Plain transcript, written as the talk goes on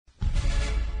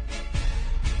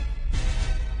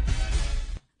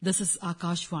This is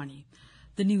Akashvani.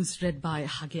 The news read by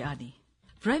Hage Adi.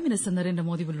 Prime Minister Narendra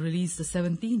Modi will release the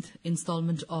 17th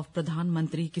installment of Pradhan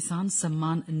Mantri Kisan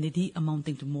Samman Nidhi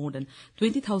amounting to more than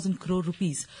 20,000 crore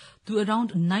rupees to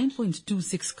around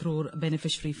 9.26 crore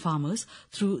beneficiary farmers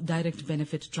through direct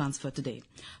benefit transfer today.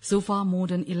 So far, more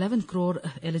than 11 crore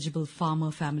eligible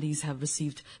farmer families have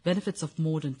received benefits of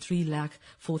more than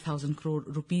 3,04,000 crore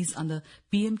rupees under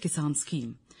PM Kisan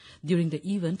scheme. During the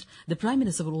event, the Prime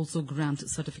Minister will also grant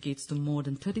certificates to more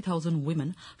than 30,000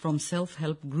 women from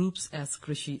self-help groups as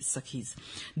Krishi Sakhis.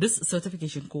 This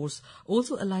certification course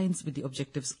also aligns with the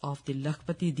objectives of the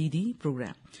Lakhpati Didi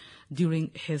program.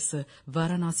 During his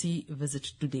Varanasi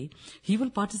visit today, he will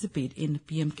participate in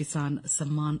PM Kisan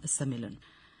Samman Sammelan.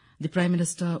 The Prime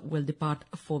Minister will depart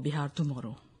for Bihar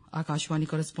tomorrow. Akashvani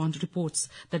correspondent reports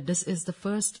that this is the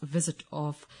first visit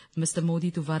of Mr.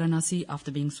 Modi to Varanasi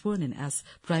after being sworn in as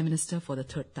Prime Minister for the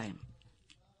third time.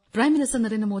 Prime Minister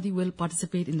Narendra Modi will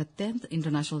participate in the 10th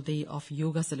International Day of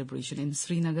Yoga celebration in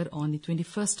Srinagar on the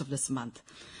 21st of this month.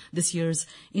 This year's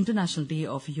International Day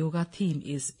of Yoga theme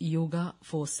is Yoga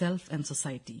for Self and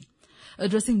Society.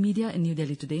 Addressing media in New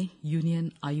Delhi today,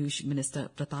 Union Ayush Minister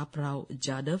Pratap Rao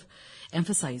Jadhav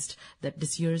emphasized that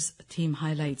this year's theme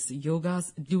highlights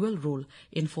yoga's dual role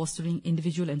in fostering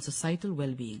individual and societal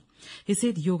well-being. He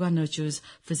said yoga nurtures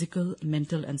physical,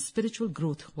 mental and spiritual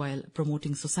growth while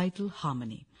promoting societal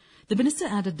harmony. The minister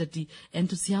added that the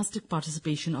enthusiastic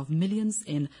participation of millions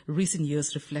in recent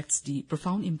years reflects the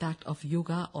profound impact of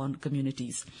yoga on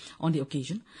communities. On the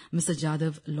occasion, Mr.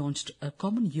 Jadhav launched a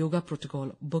common yoga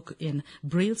protocol book in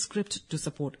Braille script to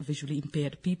support visually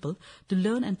impaired people to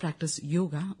learn and practice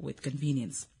yoga with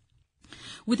convenience.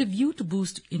 With a view to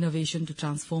boost innovation to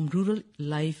transform rural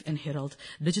life and herald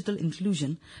digital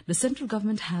inclusion, the central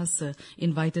government has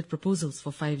invited proposals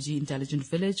for 5G intelligent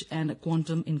village and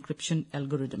quantum encryption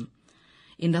algorithm.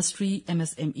 Industry,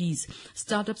 MSMEs,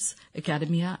 startups,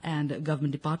 academia and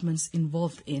government departments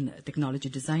involved in technology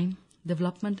design,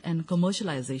 development and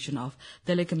commercialization of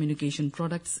telecommunication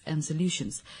products and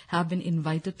solutions have been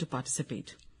invited to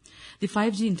participate. The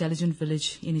 5G Intelligent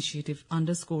Village initiative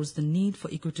underscores the need for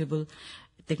equitable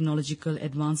technological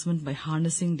advancement by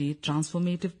harnessing the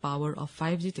transformative power of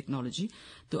 5G technology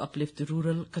to uplift the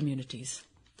rural communities.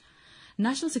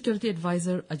 National Security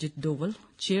Advisor Ajit Doval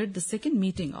chaired the second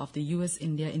meeting of the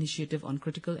US-India Initiative on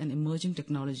Critical and Emerging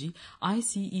Technology,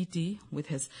 ICET, with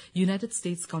his United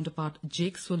States counterpart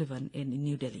Jake Sullivan in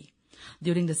New Delhi.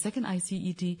 During the second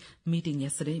ICET meeting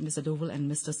yesterday, Mr. Doval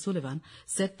and Mr. Sullivan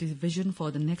set the vision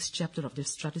for the next chapter of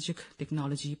this strategic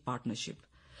technology partnership.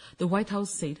 The White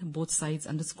House said both sides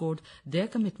underscored their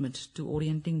commitment to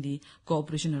orienting the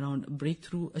cooperation around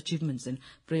breakthrough achievements in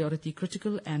priority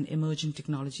critical and emerging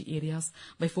technology areas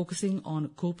by focusing on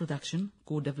co-production,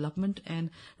 co-development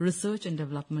and research and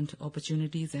development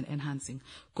opportunities and enhancing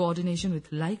coordination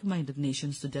with like-minded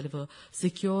nations to deliver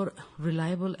secure,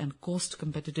 reliable and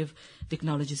cost-competitive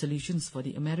technology solutions for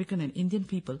the American and Indian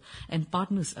people and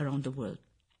partners around the world.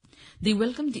 They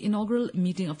welcomed the inaugural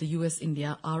meeting of the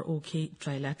US-India ROK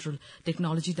Trilateral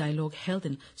Technology Dialogue held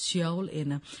in Seoul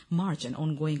in March and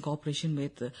ongoing cooperation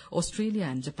with Australia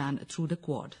and Japan through the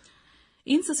Quad.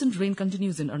 Incessant rain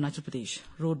continues in Arunachal Pradesh.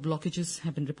 Road blockages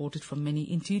have been reported from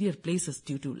many interior places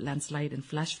due to landslide and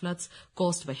flash floods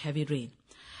caused by heavy rain.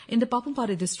 In the Papum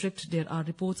Pare district, there are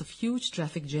reports of huge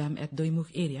traffic jam at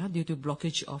Doimukh area due to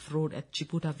blockage of road at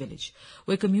Chiputa village,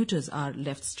 where commuters are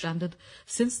left stranded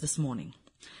since this morning.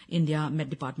 India Met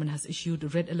Department has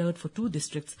issued red alert for two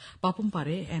districts, Papum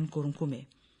Pare and Kurung Kumey.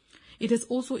 It has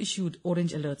also issued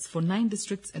orange alerts for 9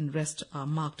 districts and rest are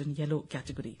marked in yellow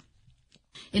category.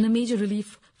 In a major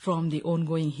relief from the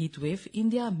ongoing heat wave,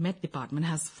 India Met Department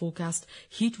has forecast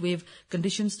heat wave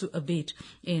conditions to abate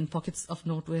in pockets of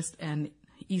northwest and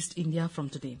East India from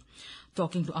today.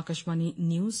 Talking to Akashvani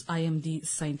News, IMD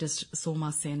scientist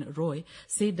Soma Sen Roy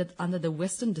said that under the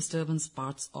western disturbance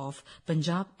parts of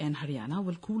Punjab and Haryana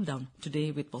will cool down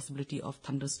today with possibility of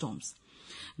thunderstorms.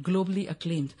 Globally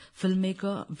acclaimed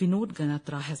filmmaker Vinod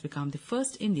Ganatra has become the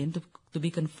first Indian to be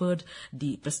conferred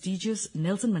the prestigious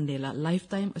Nelson Mandela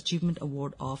Lifetime Achievement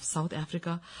Award of South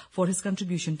Africa for his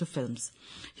contribution to films.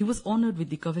 He was honored with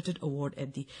the coveted award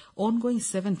at the ongoing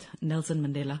 7th Nelson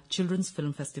Mandela Children's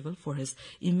Film Festival for his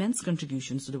immense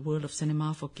contributions to the world of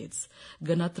cinema for kids.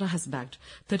 Ganatra has bagged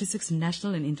 36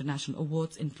 national and international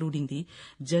awards, including the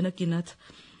Janakinath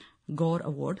Gaur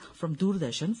Award from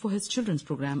Doordarshan for his children's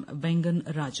program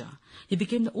Bangan Raja. He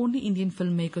became the only Indian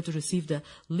filmmaker to receive the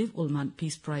Liv Ullman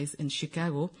Peace Prize in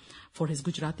Chicago for his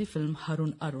Gujarati film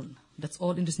Harun Arun. That's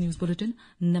all in this news bulletin.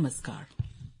 Namaskar.